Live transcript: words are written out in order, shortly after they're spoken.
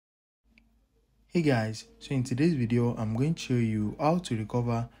Hey guys, so in today's video I'm going to show you how to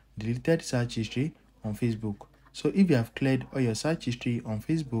recover deleted search history on Facebook. So if you have cleared all your search history on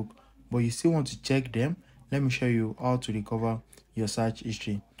Facebook but you still want to check them, let me show you how to recover your search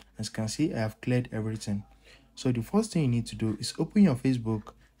history. As you can see, I have cleared everything. So the first thing you need to do is open your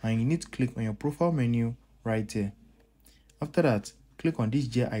Facebook and you need to click on your profile menu right here. After that, click on this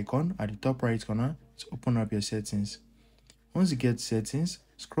gear icon at the top right corner to open up your settings. Once you get settings,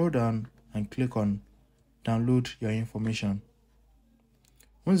 scroll down and click on download your information.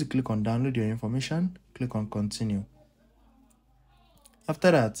 Once you click on download your information, click on continue.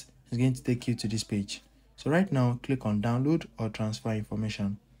 After that, it's going to take you to this page. So right now, click on download or transfer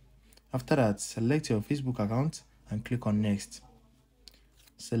information. After that, select your Facebook account and click on next.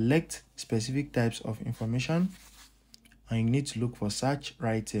 Select specific types of information and you need to look for search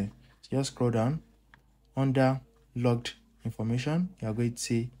right here. So just scroll down. Under logged information, you are going to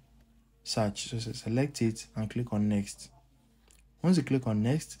see search. So select it and click on next. Once you click on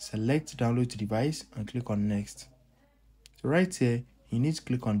next, select download to device and click on next. So right here, you need to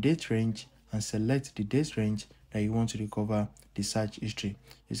click on date range and select the date range that you want to recover the search history.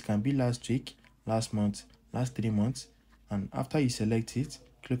 This can be last week, last month, last 3 months, and after you select it,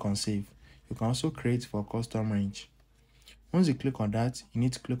 click on save. You can also create for custom range. Once you click on that, you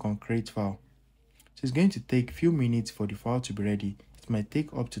need to click on create file. So it's going to take a few minutes for the file to be ready. It might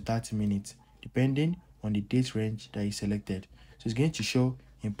take up to 30 minutes depending on the date range that you selected. So it's going to show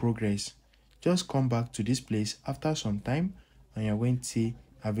in progress. Just come back to this place after some time and you're going to see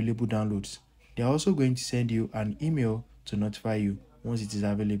available downloads. They're also going to send you an email to notify you once it is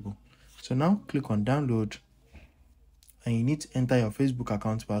available. So now click on download and you need to enter your Facebook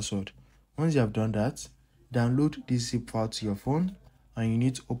account password. Once you have done that, download this zip file to your phone and you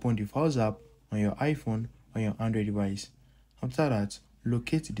need to open the Files app on your iPhone or your Android device. After that,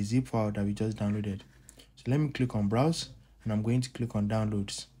 locate the zip file that we just downloaded. So let me click on browse and I'm going to click on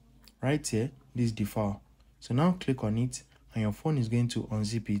downloads. Right here, this is the file. So now click on it and your phone is going to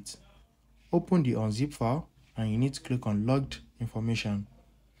unzip it. Open the unzip file and you need to click on logged information.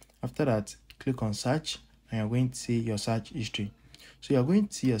 After that, click on search and you're going to see your search history. So you're going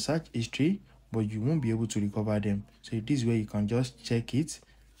to see your search history, but you won't be able to recover them. So this is where you can just check it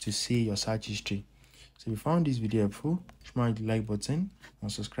to see your search history. So if you found this video helpful, smash the like button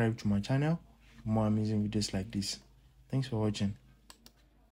and subscribe to my channel for more amazing videos like this. Thanks for watching.